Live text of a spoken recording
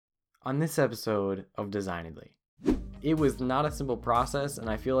On this episode of Designedly, it was not a simple process,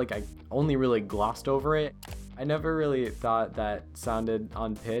 and I feel like I only really glossed over it. I never really thought that sounded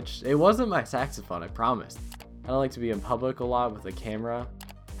on pitch. It wasn't my saxophone, I promise. I don't like to be in public a lot with a camera.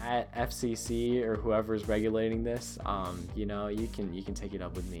 At FCC or whoever's regulating this, you can take it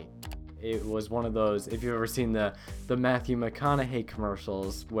up with me. It was one of those, if you've ever seen the Matthew McConaughey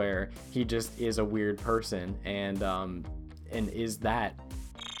commercials where he just is a weird person and is that.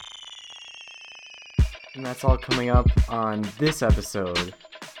 And that's all coming up on this episode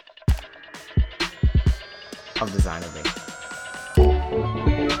of Designedly.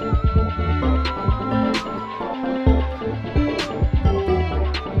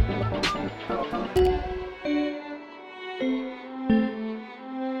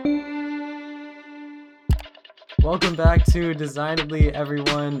 Welcome back to Designedly,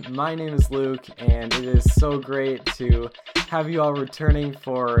 everyone. My name is Luke, and it is so great to have you all returning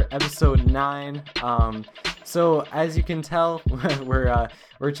for episode 9. So as you can tell,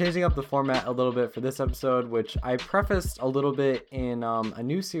 we're changing up the format a little bit for this episode, which I prefaced a little bit in a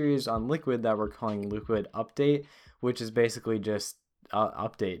new series on Liquid that we're calling Liquid Update, which is basically just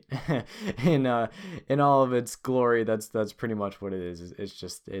update in all of its glory. That's pretty much what it is. It's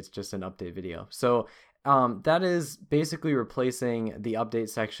just an update video. So that is basically replacing the update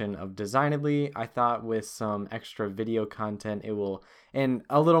section of Designedly. I thought with some extra video content, it will, and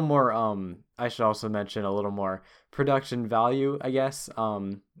a little more, I should also mention a little more production value, I guess.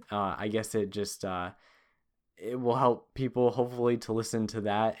 I guess it just, it will help people hopefully to listen to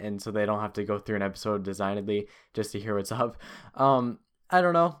that, and so they don't have to go through an episode of Designedly just to hear what's up. I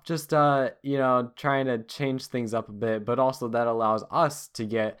don't know, just, trying to change things up a bit, but also that allows us to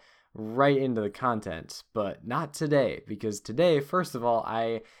get right into the content, but not today, because today, first of all,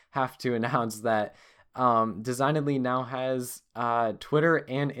 I have to announce that Designedly now has Twitter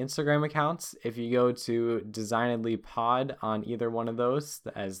and Instagram accounts. If you go to Designedly Pod on either one of those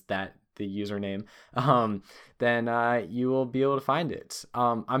as that the username, then you will be able to find it.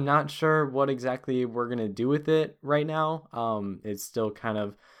 I'm not sure what exactly we're gonna do with it right now. It's still kind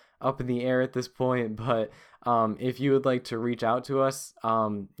of up in the air at this point, but if you would like to reach out to us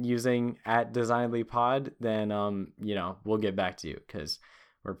using @DesignedlyPod, then we'll get back to you because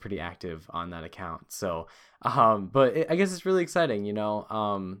we're pretty active on that account. So but I guess it's really exciting,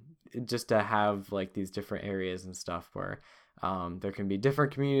 just to have like these different areas and stuff where there can be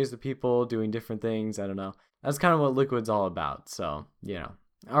different communities of people doing different things. I don't know, that's kind of what Liquid's all about. So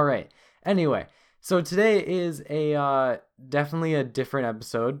all right, anyway, so today is definitely a different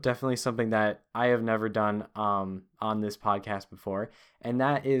episode, definitely something that I have never done on this podcast before, and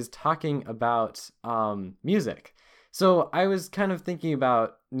that is talking about music. So I was kind of thinking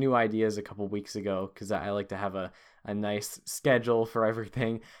about new ideas a couple weeks ago because I like to have a nice schedule for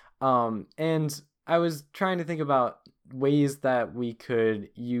everything, and I was trying to think about ways that we could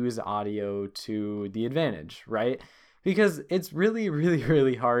use audio to the advantage, right? Because it's really, really,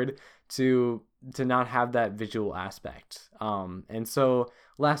 really hard to not have that visual aspect. And so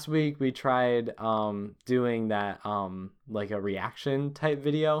last week we tried doing that like a reaction type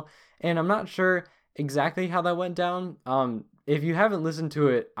video, and I'm not sure exactly how that went down. If you haven't listened to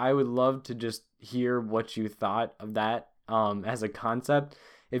it, I would love to just hear what you thought of that as a concept.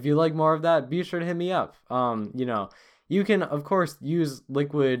 If you like more of that, be sure to hit me up. You can, of course, use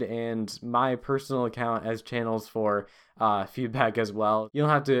Liquid and my personal account as channels for feedback as well. You don't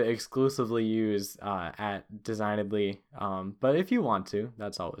have to exclusively use @Designedly, but if you want to,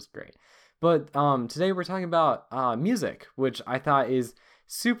 that's always great. But today we're talking about music, which I thought is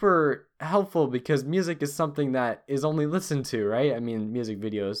super helpful because music is something that is only listened to, right? I mean, music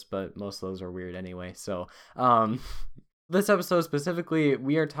videos, but most of those are weird anyway. So this episode specifically,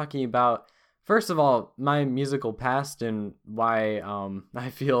 we are talking about, first of all, my musical past and why I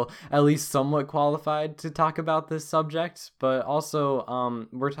feel at least somewhat qualified to talk about this subject, but also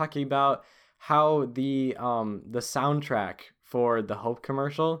we're talking about how the soundtrack for the Hope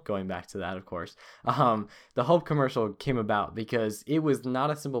commercial, going back to that, of course, the Hope commercial came about because it was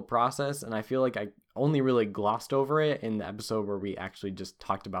not a simple process, and I feel like I only really glossed over it in the episode where we actually just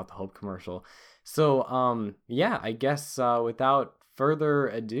talked about the Hope commercial. So I guess without further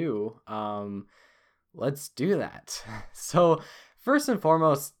ado, let's do that. So first and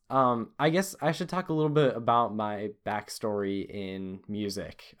foremost, I guess I should talk a little bit about my backstory in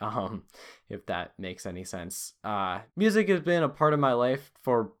music, if that makes any sense. Music has been a part of my life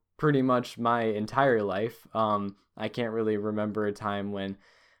for pretty much my entire life. I can't really remember a time when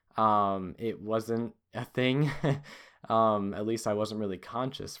it wasn't a thing. At least I wasn't really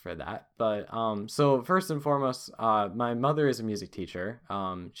conscious for that. But so first and foremost, my mother is a music teacher.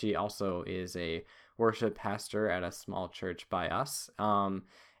 She also is a worship pastor at a small church by us.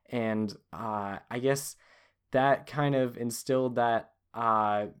 And I guess that kind of instilled that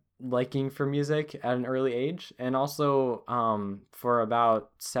liking for music at an early age. And also for about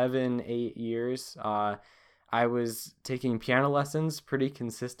 7-8 years, I was taking piano lessons pretty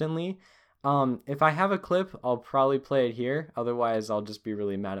consistently. If I have a clip, I'll probably play it here. Otherwise, I'll just be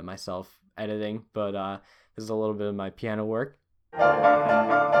really mad at myself editing. But this is a little bit of my piano work.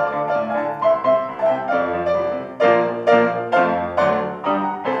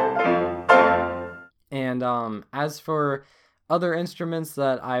 And as for other instruments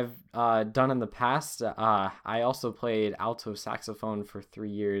that I've done in the past, I also played alto saxophone for 3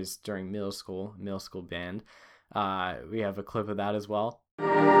 years during middle school band. We have a clip of that as well.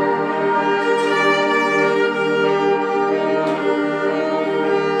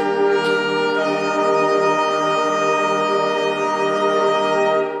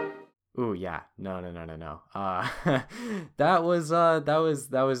 Ooh, yeah. No. That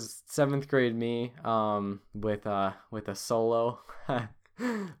was seventh grade me, with a solo.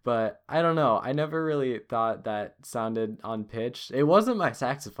 But I don't know. I never really thought that sounded on pitch. It wasn't my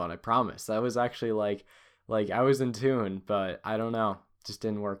saxophone, I promise. That was actually like I was in tune, but I don't know. Just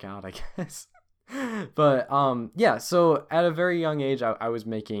didn't work out, I guess. But yeah, so at a very young age, I was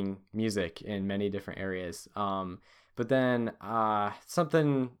making music in many different areas. But then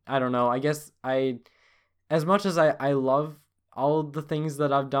something, I don't know, I guess as much as I love all the things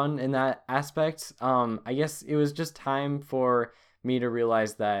that I've done in that aspect, I guess it was just time for me to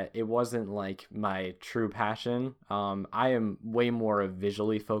realize that it wasn't like my true passion. I am way more a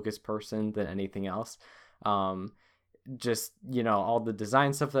visually focused person than anything else. Just, all the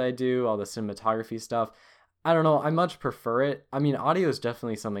design stuff that I do, all the cinematography stuff, I don't know, I much prefer it. I mean, audio is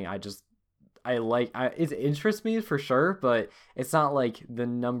definitely something I like. It interests me for sure, but it's not like the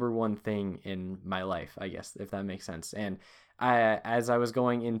number one thing in my life, I guess, if that makes sense. And as I was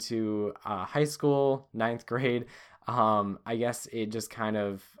going into high school, ninth grade, I guess it just kind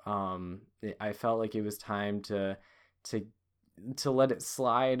of, I felt like it was time to let it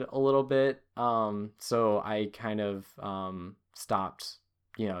slide a little bit. So I kind of stopped,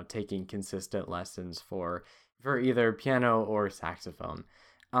 taking consistent lessons for either piano or saxophone.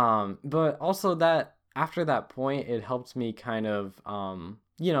 But also that after that point, it helped me kind of,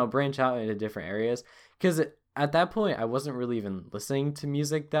 branch out into different areas. Because at that point, I wasn't really even listening to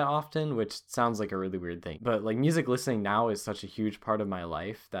music that often, which sounds like a really weird thing. But like music listening now is such a huge part of my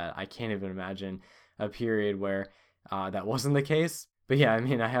life that I can't even imagine a period where that wasn't the case. But yeah, I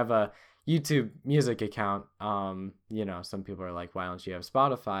mean, I have a YouTube music account. Some people are like, why don't you have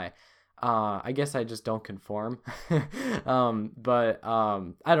Spotify? I guess I just don't conform. But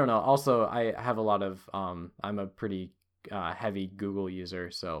I don't know. Also, I have a lot of, I'm a pretty heavy Google user,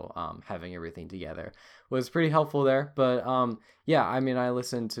 so having everything together was pretty helpful there. But yeah, I mean, I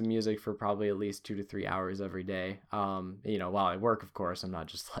listen to music for probably at least 2 to 3 hours every day. While I work, of course, I'm not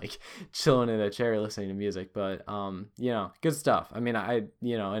just like chilling in a chair listening to music, but good stuff. I mean,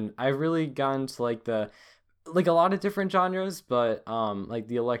 and I've really gotten to like a lot of different genres, but like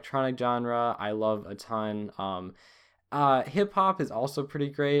the electronic genre I love a ton. Hip hop is also pretty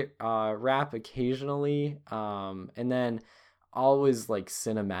great. Rap occasionally. And then always like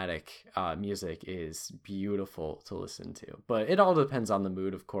cinematic music is beautiful to listen to. But it all depends on the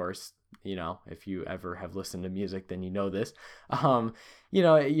mood, of course. If you ever have listened to music, then you know this.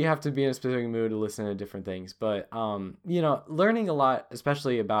 You have to be in a specific mood to listen to different things. But learning a lot,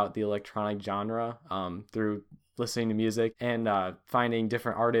 especially about the electronic genre, through listening to music and finding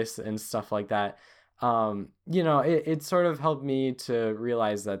different artists and stuff like that. It sort of helped me to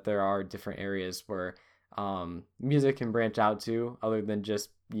realize that there are different areas where music can branch out to other than just,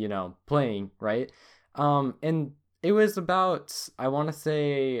 playing, right? And it was about, I want to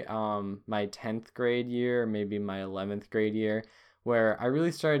say, my 10th grade year, maybe my 11th grade year, where I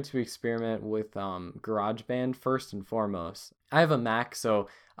really started to experiment with GarageBand first and foremost. I have a Mac, so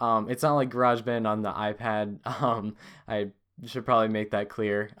it's not like GarageBand on the iPad. I should probably make that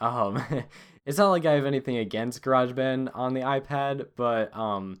clear. It's not like I have anything against GarageBand on the iPad, but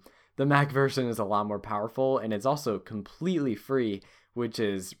the Mac version is a lot more powerful, and it's also completely free, which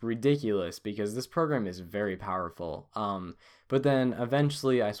is ridiculous because this program is very powerful. But then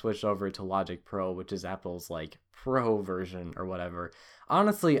eventually I switched over to Logic Pro, which is Apple's like Pro version or whatever.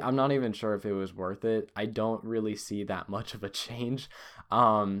 Honestly, I'm not even sure if it was worth it. I don't really see that much of a change.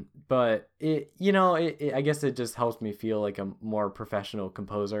 But I guess it just helps me feel like a more professional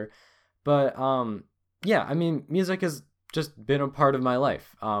composer. But yeah, I mean, music has just been a part of my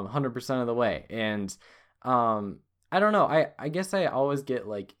life, 100% of the way. And um, I don't know. I guess I always get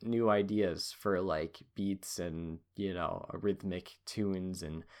like new ideas for like beats and, rhythmic tunes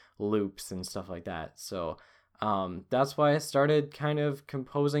and loops and stuff like that. So that's why I started kind of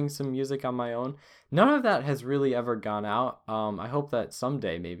composing some music on my own. None of that has really ever gone out. I hope that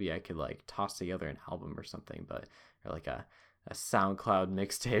someday maybe I could like toss together an album or something, but or like a SoundCloud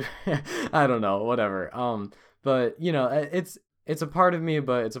mixtape. I don't know, whatever. But it's a part of me,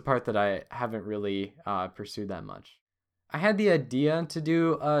 but it's a part that I haven't really pursued that much. I had the idea to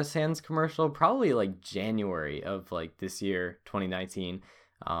do a Sans commercial probably like January of like this year, 2019,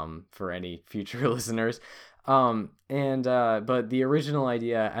 for any future listeners. And but the original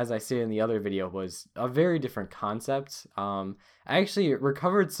idea, as I say in the other video, was a very different concept. I actually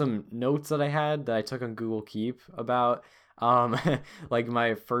recovered some notes that I had that I took on Google Keep about um like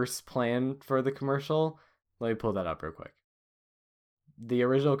my first plan for the commercial. Let me pull that up real quick. The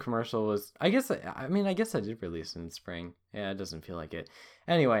original commercial was, I guess I did release it in spring. Yeah, it doesn't feel like it.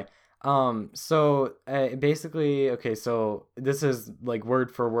 Anyway, so basically, okay, so this is like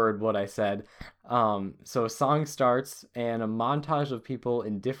word for word what I said. So a song starts and a montage of people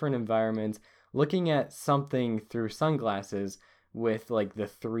in different environments looking at something through sunglasses with like the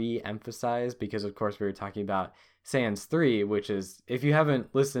three emphasized, because of course we were talking about Sans 3, which is, if you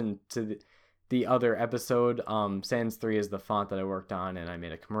haven't listened to the other episode, Sans 3 is the font that I worked on and I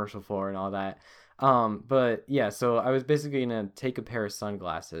made a commercial for and all that. But yeah, so I was basically gonna take a pair of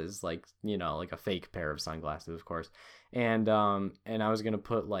sunglasses, like, like a fake pair of sunglasses, of course. And I was gonna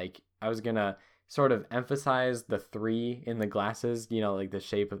put like, I was gonna sort of emphasize the three in the glasses, like the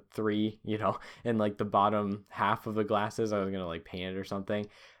shape of three, in like the bottom half of the glasses. I was gonna like paint it or something.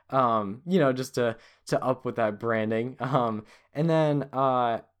 Just to up with that branding. And then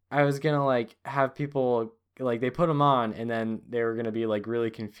I was gonna like have people like, they put them on and then they were gonna be like really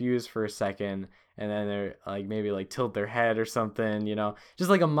confused for a second, and then they're like maybe like tilt their head or something, just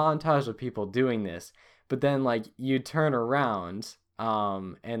like a montage of people doing this. But then like you turn around,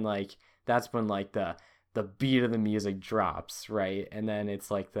 and like that's when like the beat of the music drops, right? And then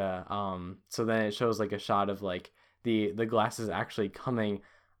it's like so then it shows like a shot of like the glasses actually coming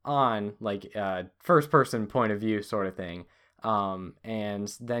on, like first person point of view sort of thing.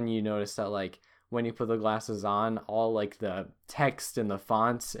 And then you notice that like when you put the glasses on, all like the text and the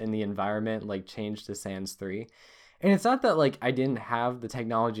fonts and the environment like change to Sans 3. And it's not that like I didn't have the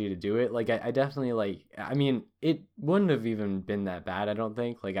technology to do it. Like I definitely, like, I mean, it wouldn't have even been that bad, I don't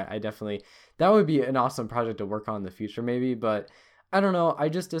think. Like I definitely, that would be an awesome project to work on in the future maybe, but I don't know. I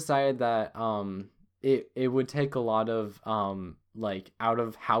just decided that it would take a lot of like out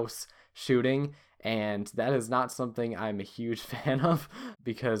of house shooting, and that is not something I'm a huge fan of,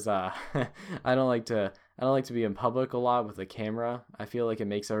 because I don't like to I don't like to be in public a lot with a camera. I feel like it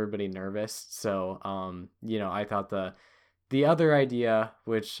makes everybody nervous. So I thought the other idea,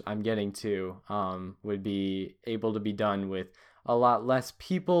 which I'm getting to, would be able to be done with a lot less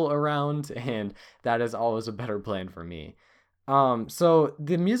people around, and that is always a better plan for me. So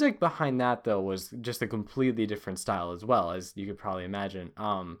the music behind that though was just a completely different style as well, as you could probably imagine.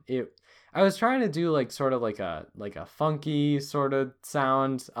 I was trying to do like sort of like a funky sort of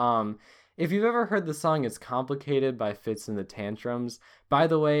sound. If you've ever heard the song "It's Complicated" by Fitz and the Tantrums, by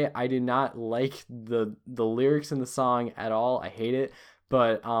the way, I do not like the lyrics in the song at all. I hate it.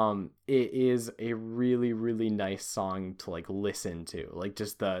 But it is a really, really nice song to like listen to. Like,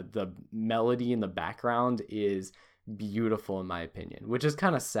 just the melody in the background is beautiful in my opinion, which is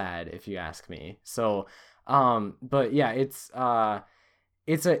kind of sad if you ask me. So but yeah, it's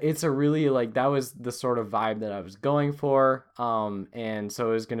a really, like, that was the sort of vibe that I was going for. And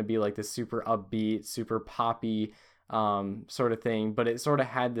so it was going to be like this super upbeat, super poppy sort of thing, but it sort of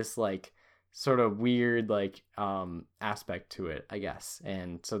had this like sort of weird like aspect to it, I guess.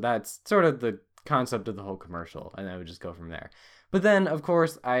 And so that's sort of the concept of the whole commercial, and I would just go from there. But then of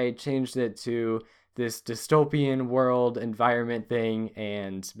course I changed it to this dystopian world environment thing,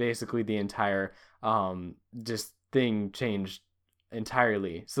 and basically the entire just thing changed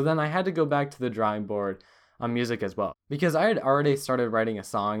entirely. So then I had to go back to the drawing board on music as well, because I had already started writing a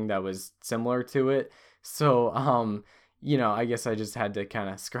song that was similar to it. So I guess I just had to kind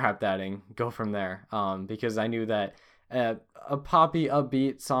of scrap that and go from there, because I knew that a poppy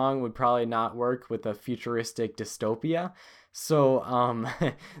upbeat song would probably not work with a futuristic dystopia. So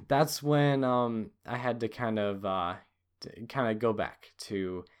that's when I had to kind of go back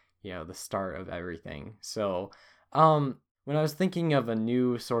to the start of everything. So when I was thinking of a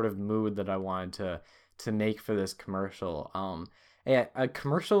new sort of mood that I wanted to make for this commercial, a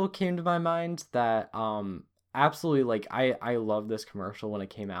commercial came to my mind that absolutely, like, I love this commercial when it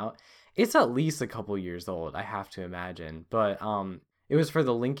came out. It's at least a couple years old, I have to imagine, but it was for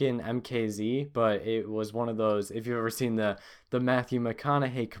the Lincoln MKZ, but it was one of those, if you've ever seen the Matthew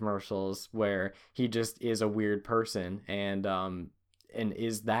McConaughey commercials where he just is a weird person and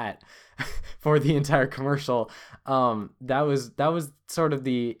is that for the entire commercial. That was sort of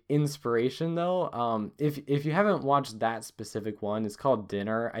the inspiration though. If you haven't watched that specific one, it's called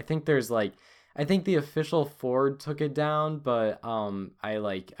Dinner. I think the official Ford took it down, but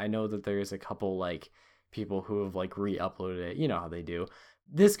I know that there's a couple like people who have like re-uploaded it. You know how they do.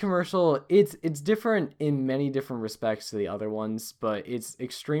 This commercial, it's different in many different respects to the other ones, but it's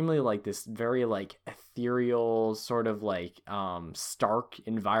extremely like this very like ethereal sort of like stark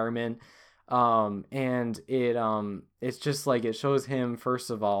environment. And it's just like it shows him first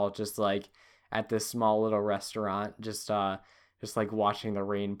of all just like at this small little restaurant, just like watching the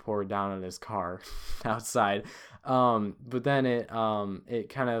rain pour down on his car outside. But then it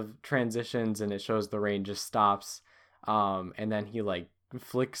kind of transitions and it shows the rain just stops. And then he like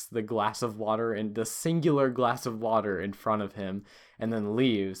flicks the glass of water and the singular glass of water in front of him and then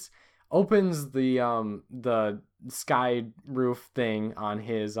leaves, opens the sky roof thing on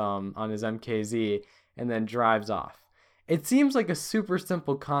his MKZ, and then drives off. It seems like a super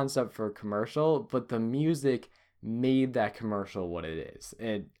simple concept for a commercial, but the music made that commercial what it is.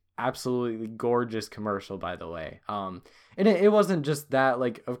 It absolutely gorgeous commercial, by the way. And it wasn't just that,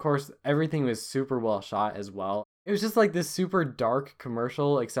 like, of course everything was super well shot as well. It was just like this super dark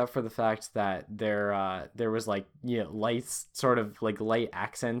commercial, except for the fact that there was like, you know, lights, sort of like light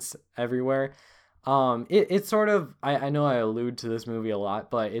accents everywhere. It sort of, I know I allude to this movie a lot,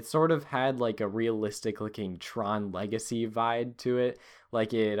 but it sort of had like a realistic looking Tron Legacy vibe to it.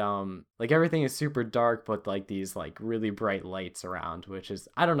 Like everything is super dark, but like these like really bright lights around, which is,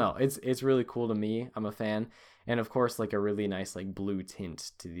 I don't know, it's really cool to me. I'm a fan. And of course, like a really nice like blue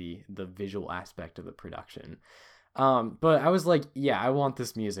tint to the visual aspect of the production. But I was like, yeah, I want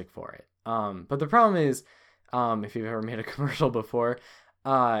this music for it. But the problem is, if you've ever made a commercial before,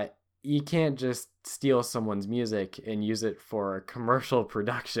 you can't just steal someone's music and use it for commercial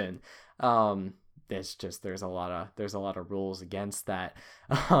production. It's just there's a lot of rules against that.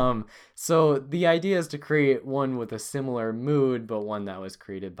 So the idea is to create one with a similar mood, but one that was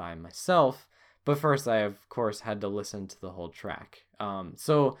created by myself. But first, I of course had to listen to the whole track.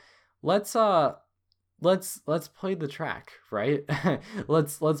 So let's let's play the track, right?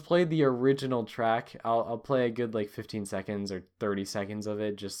 Let's play the original track. I'll play a good like 15 seconds or 30 seconds of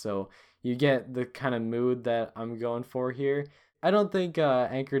it just so you get the kind of mood that I'm going for here. I don't think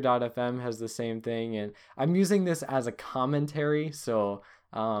Anchor.fm has the same thing, and I'm using this as a commentary, so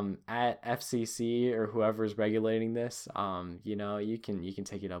at FCC or whoever's regulating this, you can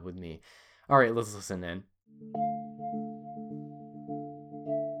take it up with me. All right, let's listen in.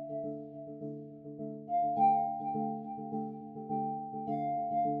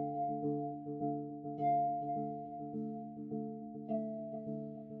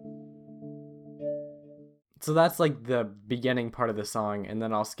 So that's like the beginning part of the song, and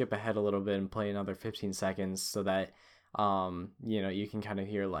then I'll skip ahead a little bit and play another 15 seconds so that you can kind of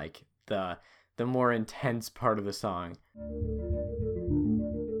hear like the more intense part of the song.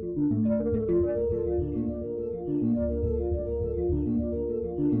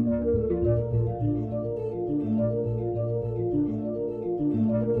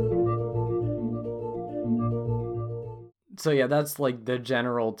 So yeah, that's like the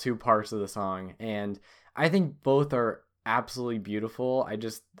general two parts of the song, and I think both are absolutely beautiful.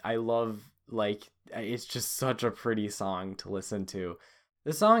 I love, like, it's just such a pretty song to listen to.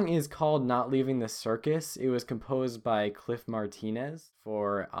 The song is called Not Leaving the Circus. It was composed by Cliff Martinez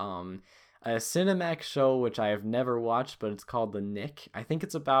for a Cinemax show which I have never watched, but it's called The Knick. I think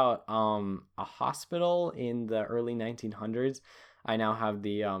it's about a hospital in the early 1900s. I now have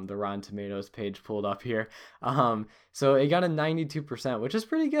the Rotten Tomatoes page pulled up here. So it got a 92%, which is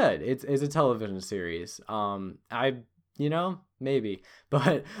pretty good. It's a television series. Maybe,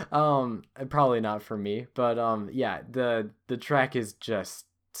 but probably not for me. But yeah, the track is just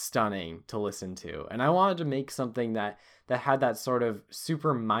stunning to listen to, and I wanted to make something that had that sort of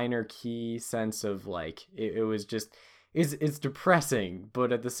super minor key sense of like it was just it's depressing,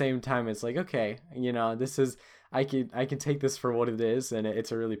 but at the same time it's like, okay, this is, I can take this for what it is, and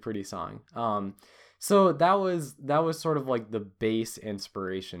it's a really pretty song. So that was sort of like the base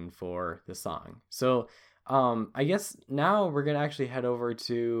inspiration for the song. So I guess now we're gonna actually head over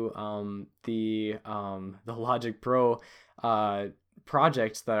to the Logic Pro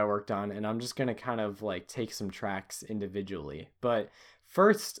project that I worked on, and I'm just gonna kind of like take some tracks individually. But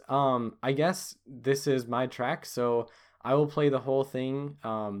first, I guess this is my track, so I will play the whole thing,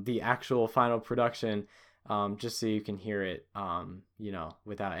 the actual final production, just so you can hear it,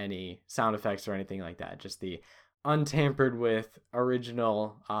 without any sound effects or anything like that. Just the untampered with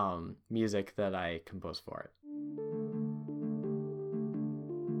original music that I composed for it.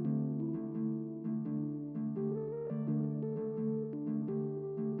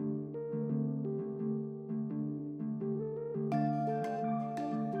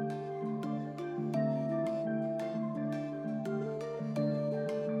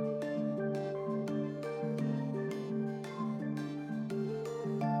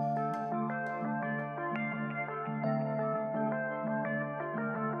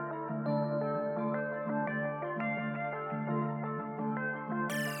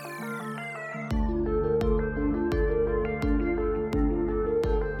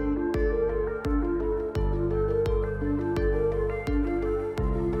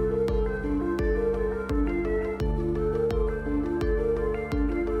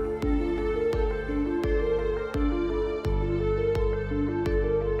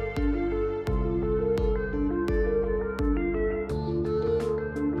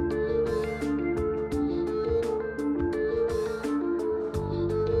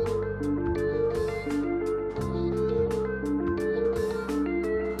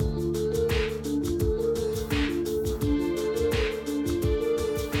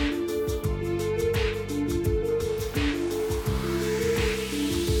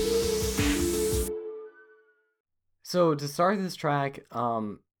 So to start this track,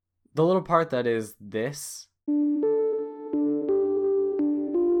 the little part that is this,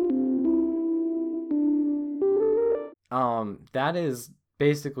 that is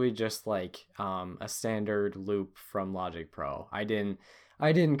basically just like a standard loop from Logic Pro. I didn't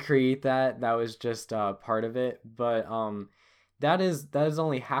create that. That was just part of it, but that is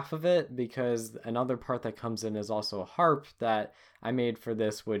only half of it, because another part that comes in is also a harp that I made for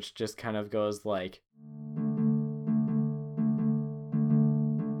this, which just kind of goes like,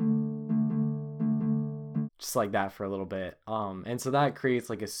 just like that for a little bit. And so that creates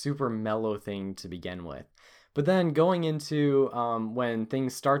like a super mellow thing to begin with. But then going into when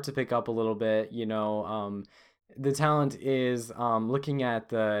things start to pick up a little bit, the talent is looking at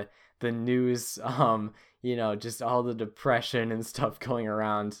the news, just all the depression and stuff going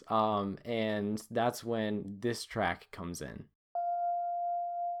around, and that's when this track comes in.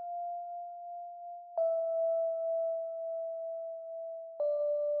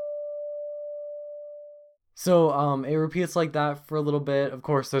 So it repeats like that for a little bit. Of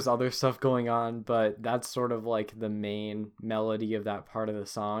course, there's other stuff going on, but that's sort of like the main melody of that part of the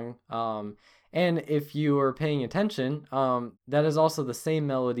song. And if you are paying attention, that is also the same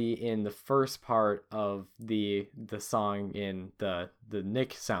melody in the first part of the song in the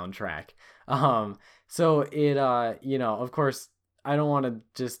Nick soundtrack. So it of course, I don't want to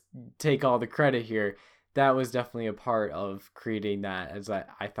just take all the credit here. That was definitely a part of creating that, as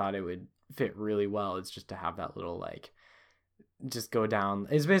I thought it would fit really well. It's just to have that little like just go down.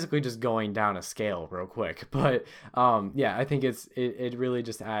 It's basically just going down a scale real quick, but yeah, I think it really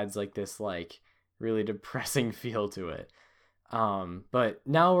just adds like this like really depressing feel to it. But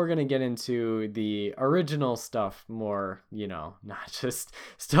now we're gonna get into the original stuff more, not just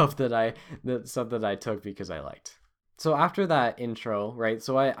stuff that I took because I liked. So after that intro, right,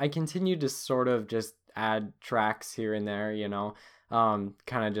 so I continued to sort of just add tracks here and there, kind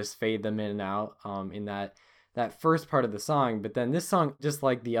of just fade them in and out in that first part of the song. But then this song, just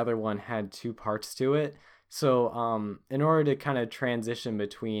like the other one, had two parts to it. So in order to kind of transition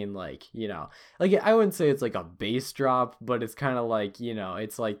between like I wouldn't say it's like a bass drop, but it's kind of like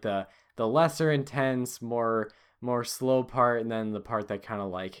it's like the lesser intense, more slow part, and then the part that kind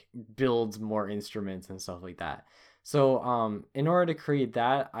of like builds more instruments and stuff like that. So in order to create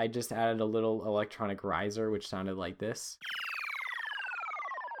that, I just added a little electronic riser, which sounded like this.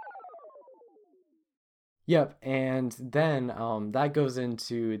 Yep, and then that goes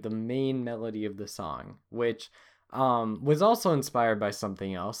into the main melody of the song, which was also inspired by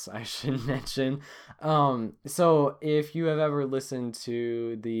something else I should mention. So if you have ever listened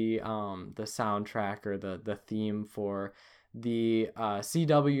to the soundtrack or the theme for the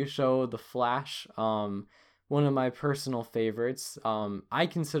CW show The Flash, one of my personal favorites, I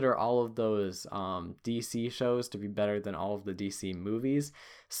consider all of those DC shows to be better than all of the DC movies.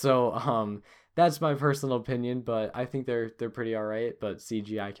 So that's my personal opinion, but I think they're pretty all right, but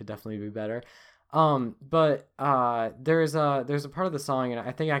CGI could definitely be better. But there's a part of the song, and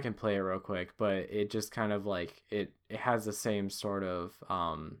I think I can play it real quick, but it just kind of like it has the same sort of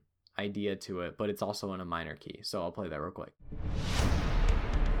idea to it, but it's also in a minor key. So I'll play that real quick.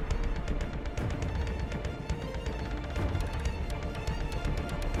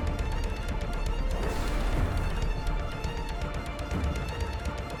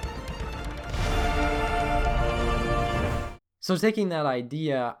 So taking that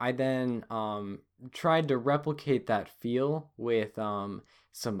idea, I then tried to replicate that feel with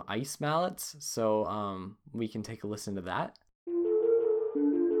some ice mallets. So we can take a listen to that.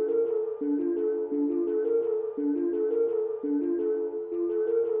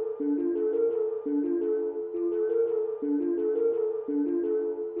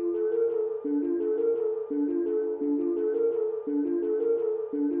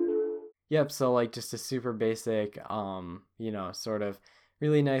 Yep, so like just a super basic, sort of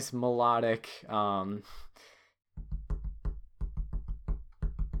really nice melodic, so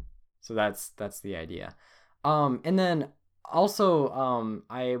that's the idea. And then also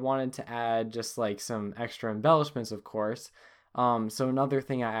I wanted to add just like some extra embellishments, of course. So another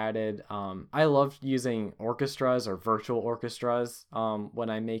thing I added, I love using orchestras or virtual orchestras when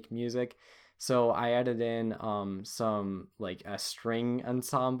I make music. So I added in some like a string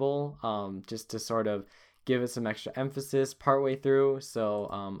ensemble just to sort of give it some extra emphasis partway through. So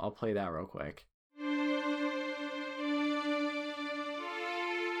I'll play that real quick.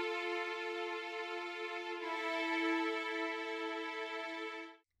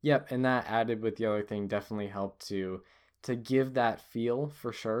 Yep, and that added with the other thing definitely helped to give that feel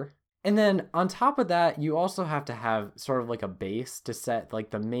for sure. And then on top of that, you also have to have sort of like a bass to set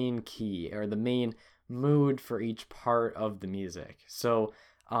like the main key or the main mood for each part of the music. So,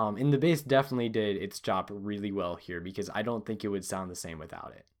 and the bass definitely did its job really well here because I don't think it would sound the same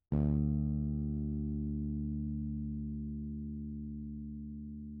without it.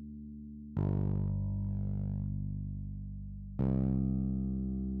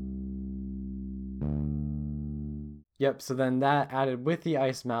 Yep, so then that added with the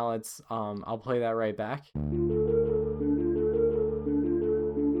ice mallets, I'll play that right back.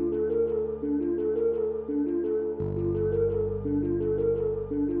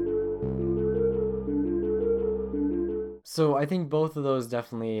 So I think both of those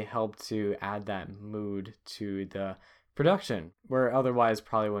definitely help to add that mood to the production, where otherwise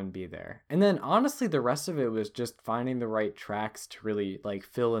probably wouldn't be there. And then honestly, the rest of it was just finding the right tracks to really like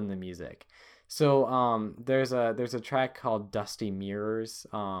fill in the music. So there's a track called Dusty Mirrors,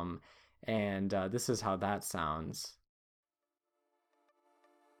 and this is how that sounds.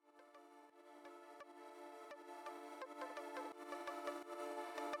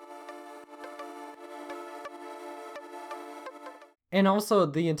 And also,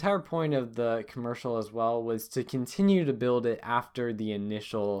 the entire point of the commercial as well was to continue to build it after the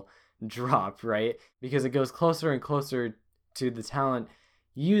initial drop, right? Because it goes closer and closer to the talent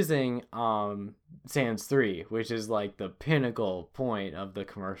using Sans 3, which is like the pinnacle point of the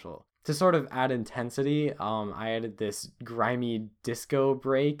commercial. To sort of add intensity, I added this grimy disco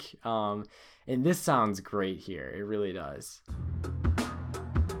break, and this sounds great here. It really does.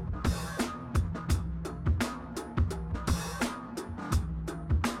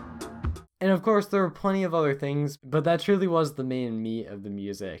 And of course, there were plenty of other things, but that truly was the main meat of the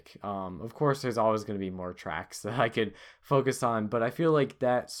music. Of course, there's always going to be more tracks that I could focus on, but I feel like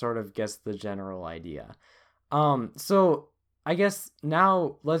that sort of gets the general idea. So I guess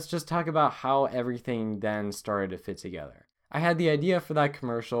now let's just talk about how everything then started to fit together. I had the idea for that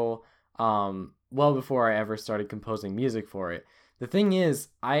commercial well before I ever started composing music for it. The thing is,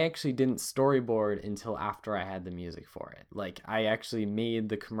 I actually didn't storyboard until after I had the music for it. Like, I actually made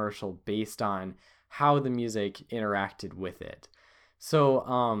the commercial based on how the music interacted with it.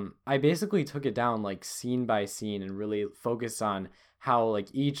 So, I basically took it down like scene by scene and really focused on how like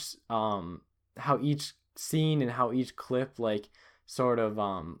how each scene and how each clip like sort of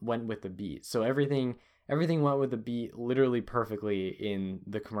went with the beat. So everything went with the beat literally perfectly in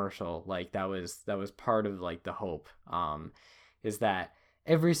the commercial. Like that was part of like the hope. Is that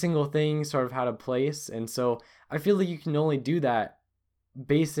every single thing sort of had a place. And so I feel like you can only do that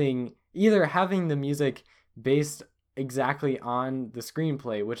basing either having the music based exactly on the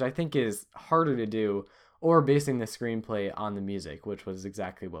screenplay, which I think is harder to do, or basing the screenplay on the music, which was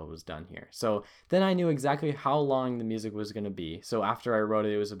exactly what was done here. So then I knew exactly how long the music was going to be. So after I wrote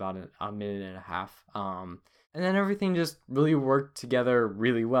it, it was about a minute and a half. And then everything just really worked together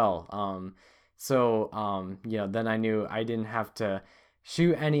really well. Then I knew I didn't have to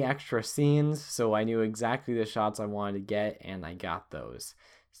shoot any extra scenes, so I knew exactly the shots I wanted to get, and I got those.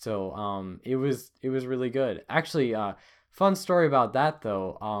 So it was really good. Actually, fun story about that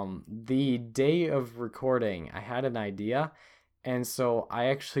though. The day of recording, I had an idea, and so I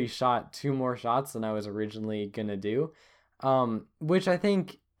actually shot 2 more shots than I was originally gonna do, which I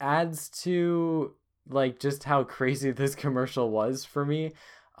think adds to like just how crazy this commercial was for me.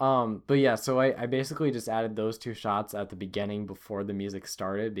 But yeah, so I basically just added those 2 shots at the beginning before the music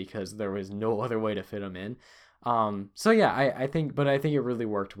started because there was no other way to fit them in. So yeah, I think, but I think it really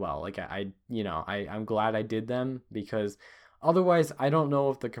worked well. Like I'm glad I did them because otherwise I don't know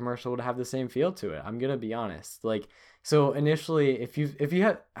if the commercial would have the same feel to it. I'm gonna be honest. Like, so initially, if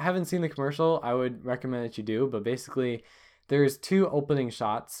you haven't seen the commercial, I would recommend that you do. But basically, there's 2 opening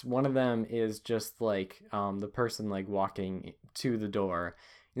shots. One of them is just like the person like walking to the door,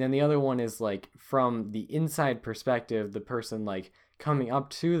 and then the other one is like from the inside perspective, the person like coming up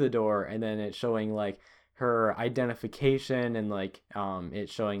to the door, and then it's showing like her identification and like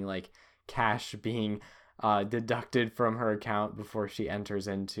it's showing like cash being deducted from her account before she enters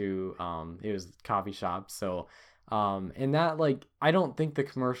into it was coffee shop. So and that, like, I don't think the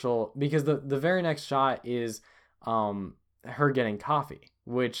commercial, because the very next shot is her getting coffee,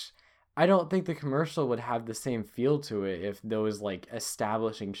 which I don't think the commercial would have the same feel to it if those like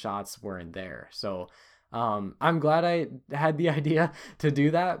establishing shots weren't there. So I'm glad I had the idea to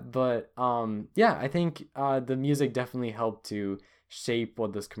do that, but yeah, I think the music definitely helped to shape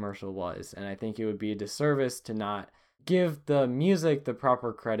what this commercial was, and I think it would be a disservice to not give the music the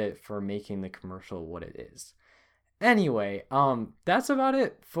proper credit for making the commercial what it is. Anyway, that's about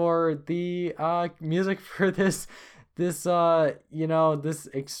it for the music for this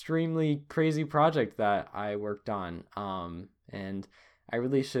extremely crazy project that I worked on. And I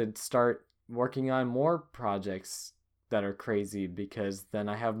really should start working on more projects that are crazy because then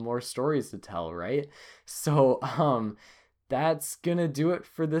I have more stories to tell, right? So, that's gonna do it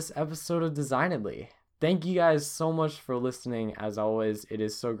for this episode of Designedly. Thank you guys so much for listening. As always, it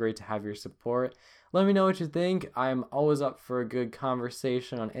is so great to have your support. Let me know what you think. I'm always up for a good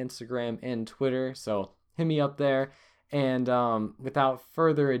conversation on Instagram and Twitter, so hit me up there. And without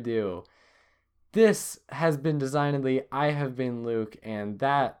further ado, this has been Designedly. I have been Luke, and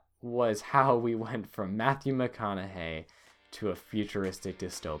that was how we went from Matthew McConaughey to a futuristic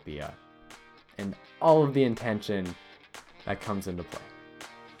dystopia, and all of the intention that comes into play.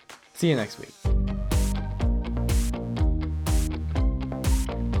 See you next week.